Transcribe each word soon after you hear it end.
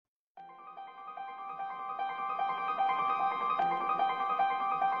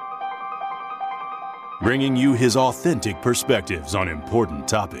bringing you his authentic perspectives on important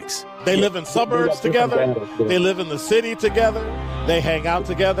topics. They live in suburbs together. They live in the city together. They hang out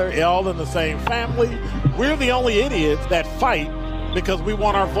together, all in the same family. We're the only idiots that fight because we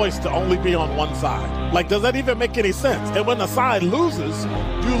want our voice to only be on one side. Like, does that even make any sense? And when the side loses,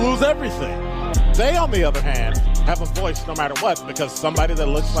 you lose everything. They, on the other hand, have a voice no matter what because somebody that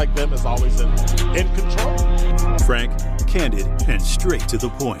looks like them is always in control. Frank, candid, and straight to the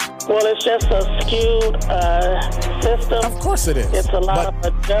point. Well, it's just a skewed system. Of course it is. It's a lot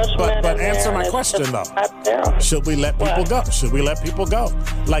of judgment. But answer my question, though. Should we let people go? Should we let people go?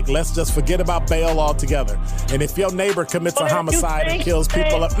 Like, let's just forget about bail altogether. And if your neighbor commits a homicide and kills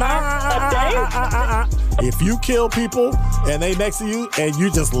people up, if you kill people and they next to you and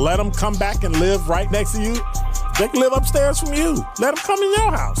you just let them come back and live right next to you, they can live upstairs from you. Let them come in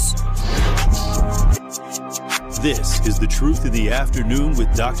your house. This is The Truth in the Afternoon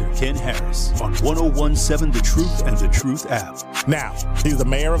with Dr. Ken Harris on 101.7 The Truth and The Truth app. Now, he's the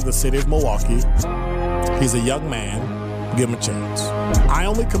mayor of the city of Milwaukee. He's a young man. Give him a chance. I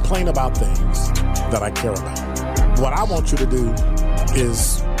only complain about things that I care about. What I want you to do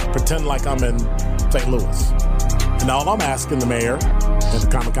is pretend like I'm in St. Louis. And all I'm asking the mayor and the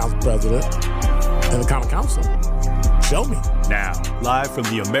Common Council president and the Common Council, show me. Now, live from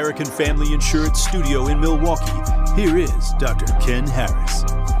the American Family Insurance Studio in Milwaukee, here is Dr. Ken Harris.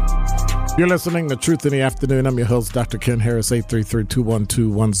 You're listening to Truth in the Afternoon. I'm your host, Dr. Ken Harris.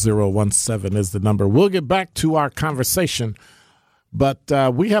 833-212-1017 is the number. We'll get back to our conversation, but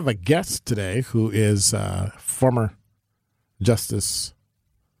we have a guest today who is former Justice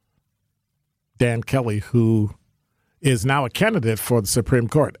Dan Kelly, who is now a candidate for the Supreme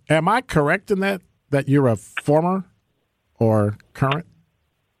Court. Am I correct in that you're a former or current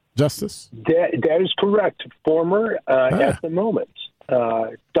justice? That is correct. Former at the moment.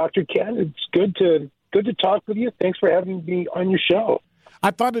 Dr. Ken, it's good to talk with you. Thanks for having me on your show.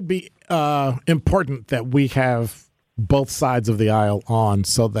 I thought it'd be important that we have both sides of the aisle on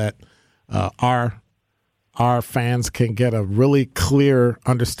so that our fans can get a really clear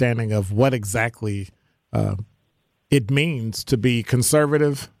understanding of what exactly it means to be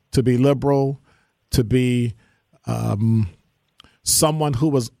conservative, to be liberal, to be someone who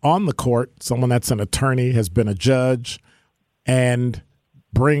was on the court, someone that's an attorney, has been a judge, and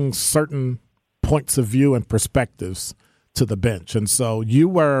brings certain points of view and perspectives to the bench. And so you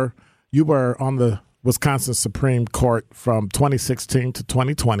were on the Wisconsin Supreme Court from 2016 to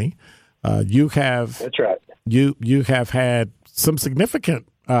 2020. You have That's right. You have had some significant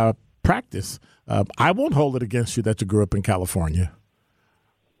practice. I won't hold it against you that you grew up in California.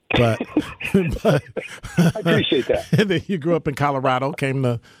 But I appreciate that. And then you grew up in Colorado, came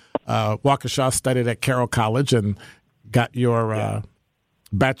to Waukesha, studied at Carroll College, and got your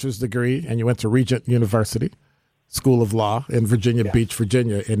bachelor's degree, and you went to Regent University School of Law in Virginia Beach,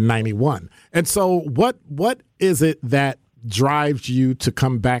 Virginia in 91. And so what is it that drives you to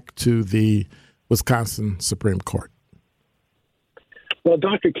come back to the Wisconsin Supreme Court? Well,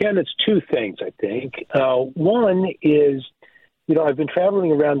 Dr. Ken, it's two things, I think. One is, I've been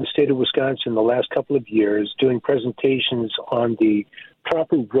traveling around the state of Wisconsin the last couple of years doing presentations on the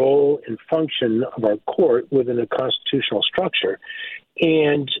proper role and function of our court within a constitutional structure.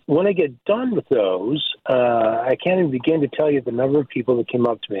 And when I get done with those, I can't even begin to tell you the number of people that came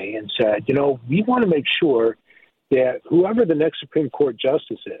up to me and said, we want to make sure that whoever the next Supreme Court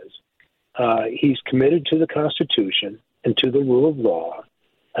justice is, he's committed to the Constitution and to the rule of law,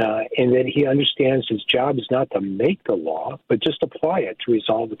 and that he understands his job is not to make the law, but just apply it to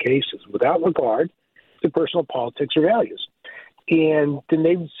resolve the cases without regard to personal politics or values. And then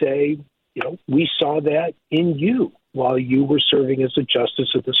they would say, we saw that in you while you were serving as a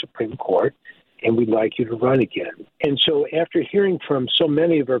justice of the Supreme Court, and we'd like you to run again. And so after hearing from so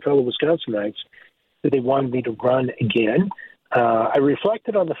many of our fellow Wisconsinites that they wanted me to run again, I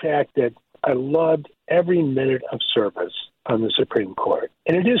reflected on the fact that I loved every minute of service on the Supreme Court,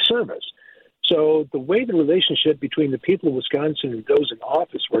 and it is service. So the way the relationship between the people of Wisconsin and those in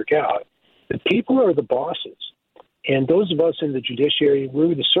office work out, the people are the bosses, and those of us in the judiciary,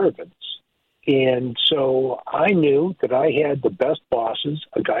 we're the servants. And so I knew that I had the best bosses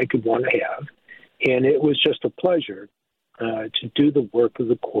a guy could want to have, and it was just a pleasure to do the work of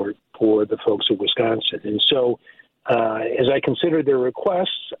the court for the folks of Wisconsin. And so as I consider their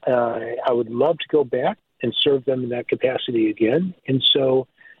requests, I would love to go back and serve them in that capacity again. And so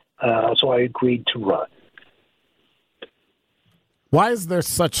I agreed to run. Why is there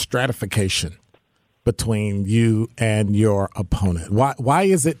such stratification between you and your opponent? Why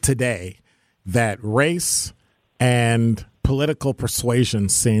is it today that race and political persuasion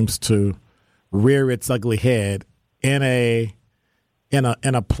seems to rear its ugly head in a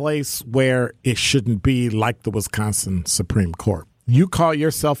place where it shouldn't be, like the Wisconsin Supreme Court. You call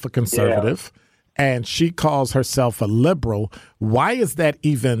yourself a conservative, and she calls herself a liberal. Why is that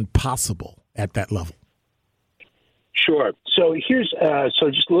even possible at that level? Sure. So here's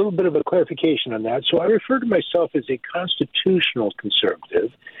just a little bit of a clarification on that. So I refer to myself as a constitutional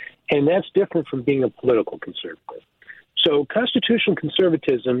conservative, and that's different from being a political conservative. So constitutional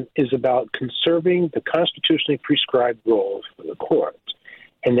conservatism is about conserving the constitutionally prescribed role for the court,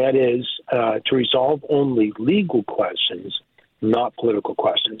 and that is to resolve only legal questions, not political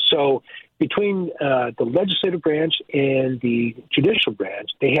questions. So between the legislative branch and the judicial branch,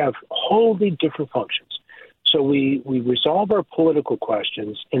 they have wholly different functions. So we resolve our political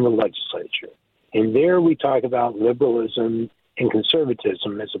questions in the legislature, and there we talk about liberalism and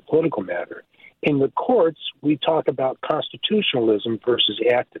conservatism as a political matter. In the courts, we talk about constitutionalism versus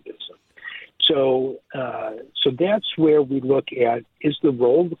activism. So that's where we look at, is the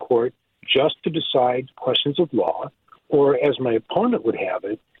role of the court just to decide questions of law, or as my opponent would have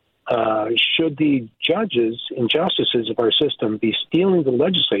it, should the judges and justices of our system be stealing the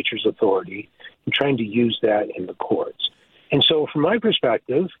legislature's authority and trying to use that in the courts? And so from my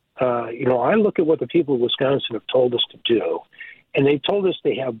perspective, I look at what the people of Wisconsin have told us to do, and they told us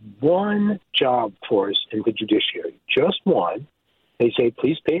they have one job for us in the judiciary, just one. They say,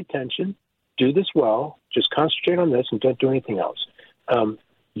 please pay attention, do this well, just concentrate on this and don't do anything else.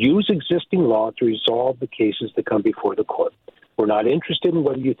 Use existing law to resolve the cases that come before the court. We're not interested in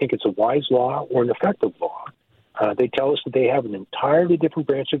whether you think it's a wise law or an effective law. They tell us that they have an entirely different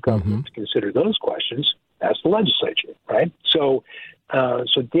branch of government to consider those questions. That's the legislature, right? So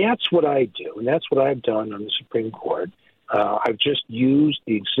that's what I do, and that's what I've done on the Supreme Court. I've just used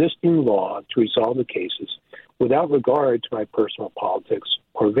the existing law to resolve the cases without regard to my personal politics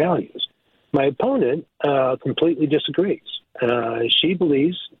or values. My opponent completely disagrees. She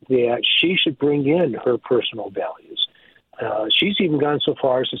believes that she should bring in her personal values. She's even gone so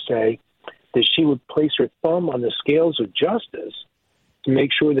far as to say that she would place her thumb on the scales of justice to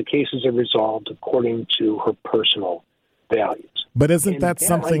make sure the cases are resolved according to her personal values. But isn't that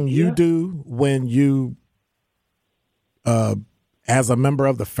something you do when you, as a member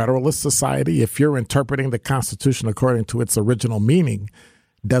of the Federalist Society, if you're interpreting the Constitution according to its original meaning,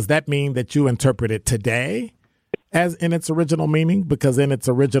 does that mean that you interpret it today as in its original meaning? Because in its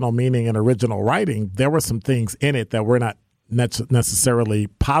original meaning and original writing, there were some things in it that were not necessarily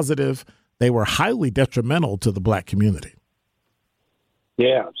positive. They were highly detrimental to the black community.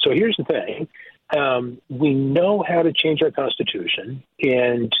 Yeah. So here's the thing. We know how to change our Constitution,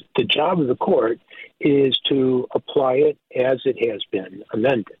 and the job of the court is to apply it as it has been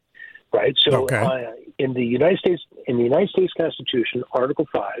amended, right? So in the United States Constitution, Article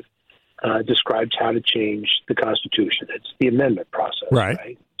 5 describes how to change the Constitution. It's the amendment process,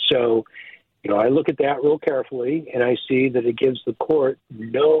 right? So, I look at that real carefully, and I see that it gives the court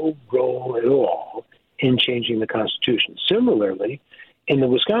no role at all in changing the Constitution. Similarly, in the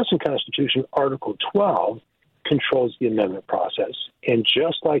Wisconsin Constitution, Article 12 controls the amendment process. And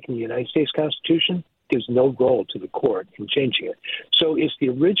just like in the United States Constitution, gives no role to the court in changing it. So it's the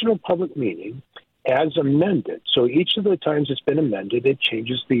original public meaning as amended. So each of the times it's been amended, it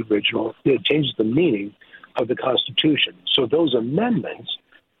changes the meaning of the Constitution. So those amendments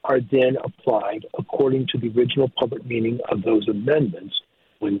are then applied according to the original public meaning of those amendments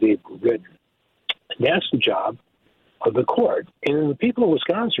when they were written. And that's the job of the court. And the people of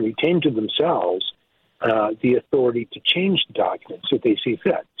Wisconsin retain to themselves the authority to change the documents if they see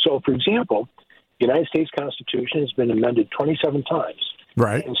fit. So, for example, the United States Constitution has been amended 27 times.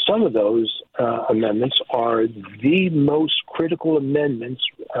 Right. And some of those amendments are the most critical amendments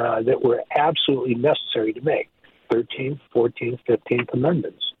that were absolutely necessary to make. 13th, 14th, 15th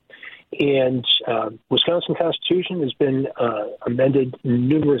amendments. And Wisconsin Constitution has been amended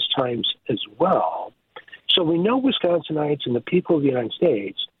numerous times as well. So we know Wisconsinites and the people of the United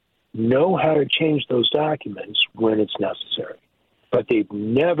States know how to change those documents when it's necessary. But they've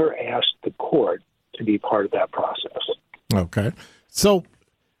never asked the court to be part of that process. Okay. So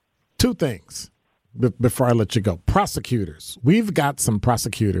two things before I let you go. Prosecutors. We've got some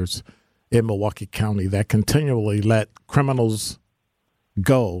prosecutors in Milwaukee County that continually let criminals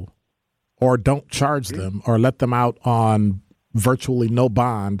go or don't charge them or let them out on virtually no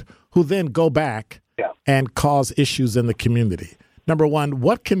bond, who then go back and cause issues in the community. Number one,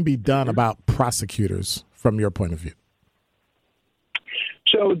 what can be done about prosecutors from your point of view?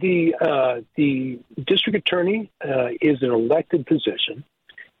 So the district attorney is an elected position,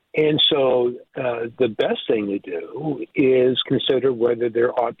 And so the best thing to do is consider whether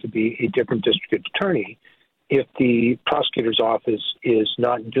there ought to be a different district attorney if the prosecutor's office is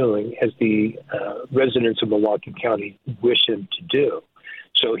not doing as the residents of Milwaukee County wish him to do.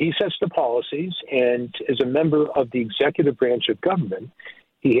 So he sets the policies, and as a member of the executive branch of government,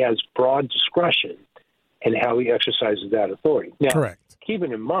 he has broad discretion in how he exercises that authority. Now, correct.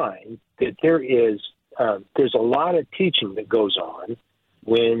 Keeping in mind that there's a lot of teaching that goes on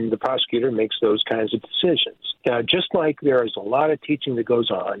when the prosecutor makes those kinds of decisions. Just like there is a lot of teaching that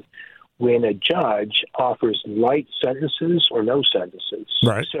goes on when a judge offers light sentences or no sentences.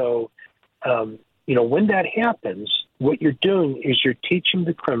 Right. So, when that happens, what you're doing is you're teaching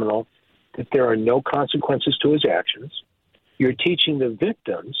the criminal that there are no consequences to his actions. You're teaching the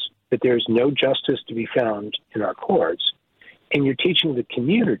victims that there's no justice to be found in our courts. And you're teaching the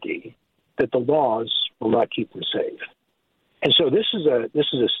community that the laws will not keep them safe. And so this is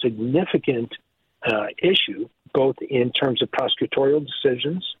a significant issue, both in terms of prosecutorial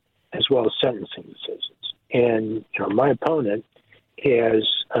decisions as well as sentencing decisions. And my opponent has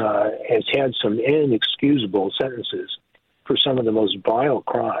had some inexcusable sentences for some of the most vile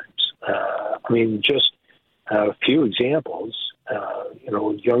crimes. Just a few examples.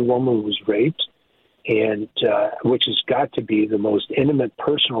 A young woman was raped, and which has got to be the most intimate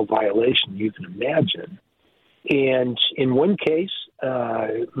personal violation you can imagine. And in one case,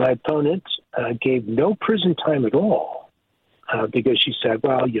 my opponent gave no prison time at all because she said,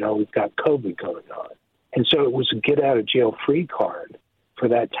 well, we've got COVID going on. And so it was a get-out-of-jail-free card for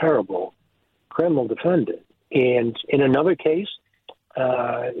that terrible criminal defendant. And in another case,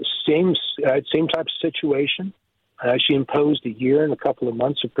 same type of situation, she imposed a year and a couple of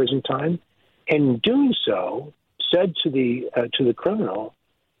months of prison time. And in doing so, said to the criminal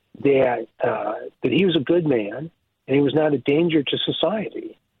that he was a good man and he was not a danger to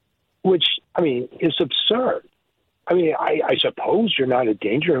society, which, is absurd. I suppose you're not a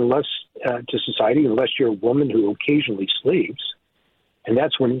danger to society unless you're a woman who occasionally sleeps. And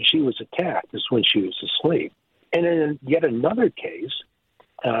that's when she was attacked, is when she was asleep. And in yet another case,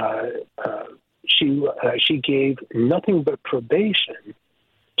 she gave nothing but probation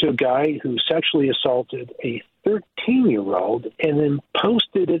to a guy who sexually assaulted a 13-year-old and then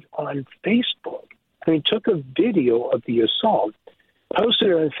posted it on Facebook. Took a video of the assault, posted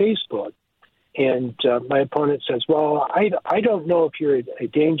it on Facebook, and my opponent says, well, I don't know if you're a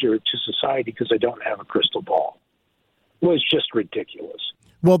danger to society because I don't have a crystal ball. It was just ridiculous.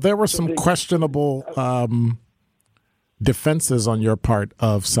 Well, there were some questionable defenses on your part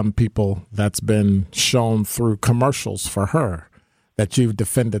of some people that's been shown through commercials for her, that you've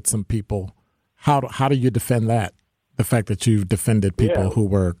defended some people. How do you defend that, the fact that you've defended people who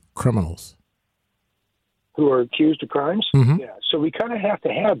were criminals? Who are accused of crimes? Mm-hmm. Yeah. So we kind of have to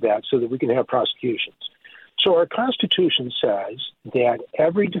have that so that we can have prosecutions. So our Constitution says that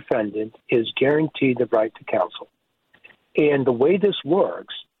every defendant is guaranteed the right to counsel. And the way this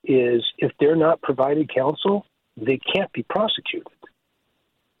works is if they're not provided counsel, they can't be prosecuted.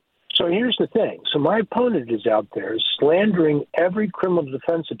 So here's the thing. So my opponent is out there slandering every criminal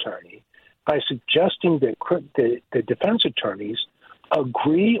defense attorney by suggesting that the defense attorneys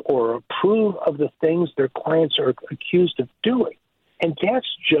agree or approve of the things their clients are accused of doing. And that's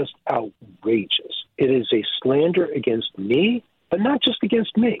just outrageous. It is a slander against me, but not just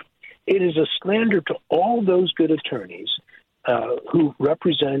against me. It is a slander to all those good attorneys who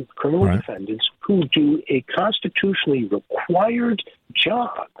represent criminal defendants who do a constitutionally required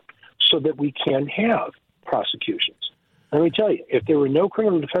job so that we can have prosecutions. Let me tell you, if there were no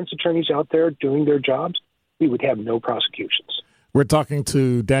criminal defense attorneys out there doing their jobs, we would have no prosecutions. We're talking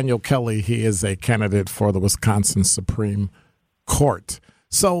to Daniel Kelly. He is a candidate for the Wisconsin Supreme Court.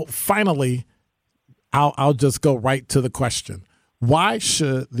 So finally, I'll just go right to the question. Why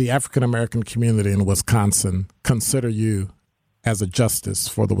should the African-American community in Wisconsin consider you as a justice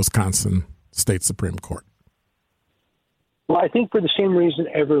for the Wisconsin State Supreme Court? Well, I think for the same reason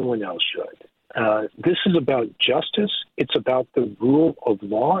everyone else should. This is about justice. It's about the rule of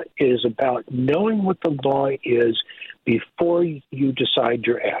law. It is about knowing what the law is before you decide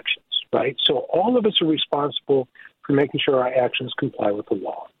your actions, right? So all of us are responsible for making sure our actions comply with the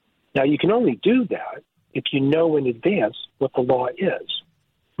law. Now, you can only do that if you know in advance what the law is.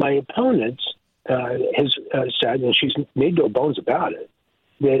 My opponent has said, and she's made no bones about it,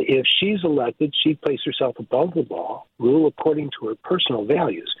 that if she's elected, she'd place herself above the law, rule according to her personal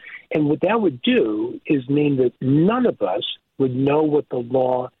values. And what that would do is mean that none of us would know what the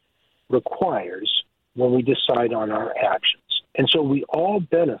law requires when we decide on our actions. And so we all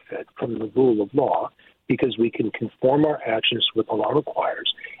benefit from the rule of law because we can conform our actions to what the law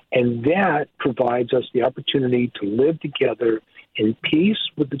requires. And that provides us the opportunity to live together in peace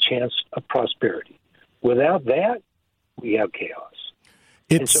with the chance of prosperity. Without that, we have chaos.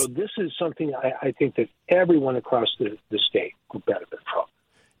 And so this is something I think that everyone across the state will benefit from.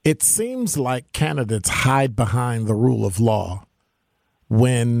 It seems like candidates hide behind the rule of law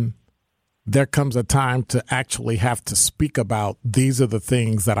when there comes a time to actually have to speak about these are the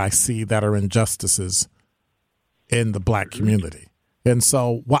things that I see that are injustices in the black community. And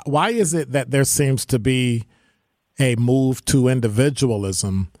so why is it that there seems to be a move to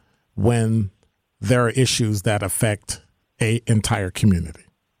individualism when there are issues that affect an entire community?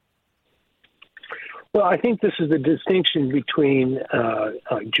 Well, I think this is the distinction between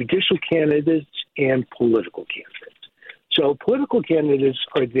judicial candidates and political candidates. So political candidates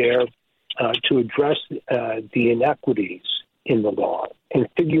are there to address the inequities in the law and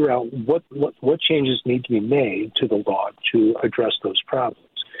figure out what changes need to be made to the law to address those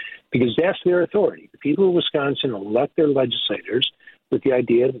problems, because that's their authority. The people of Wisconsin elect their legislators with the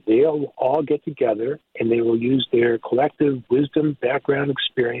idea that they'll all get together and they will use their collective wisdom, background,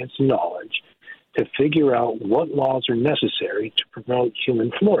 experience, and knowledge to figure out what laws are necessary to promote human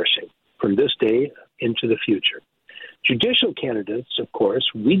flourishing from this day into the future. Judicial candidates, of course,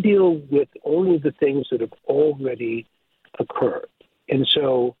 we deal with only the things that have already occurred. And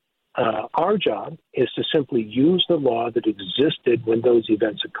so our job is to simply use the law that existed when those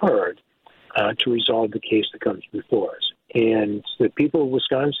events occurred to resolve the case that comes before us. And the people of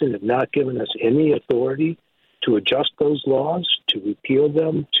Wisconsin have not given us any authority to adjust those laws, to repeal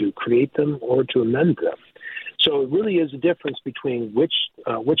them, to create them, or to amend them. So it really is a difference between which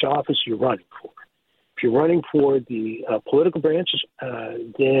office you're running for. If you're running for the political branches,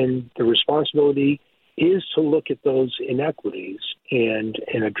 then the responsibility is to look at those inequities and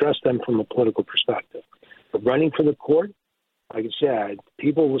address them from a political perspective. But running for the court, like I said,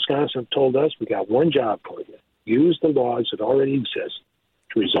 people of Wisconsin have told us we got one job for you. Use the laws that already exist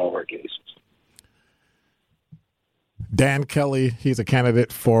to resolve our cases. Dan Kelly, he's a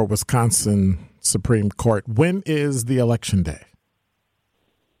candidate for Wisconsin Supreme Court. When is the election day?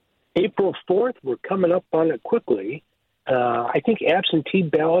 April 4th. We're coming up on it quickly. I think absentee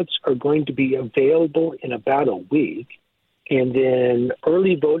ballots are going to be available in about a week, and then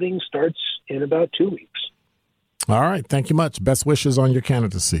early voting starts in about 2 weeks. All right. Thank you much. Best wishes on your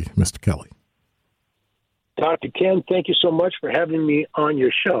candidacy, Mr. Kelly. Dr. Ken, thank you so much for having me on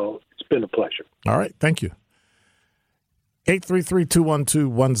your show. It's been a pleasure. All right. Thank you.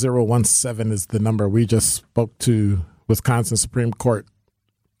 833-212-1017 is the number. We just spoke to Wisconsin Supreme Court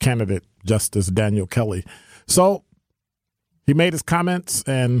candidate Justice Daniel Kelly. So he made his comments,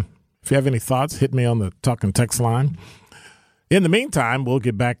 and if you have any thoughts, hit me on the talk and text line. In the meantime, we'll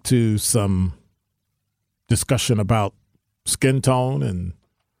get back to some discussion about skin tone and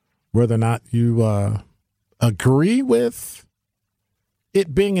whether or not you agree with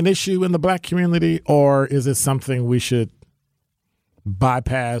it being an issue in the black community, or is it something we should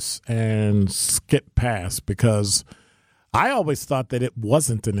bypass and skip past? Because I always thought that it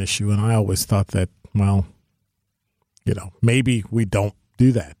wasn't an issue, and I always thought that, well, you know, maybe we don't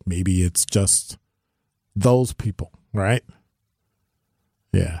do that. Maybe it's just those people, right?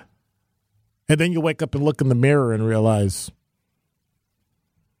 Yeah. And then you wake up and look in the mirror and realize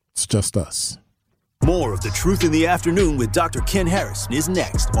it's just us. More of The Truth in the Afternoon with Dr. Ken Harris is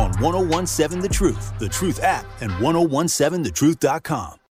next on 1017 The Truth app, and 1017thetruth.com.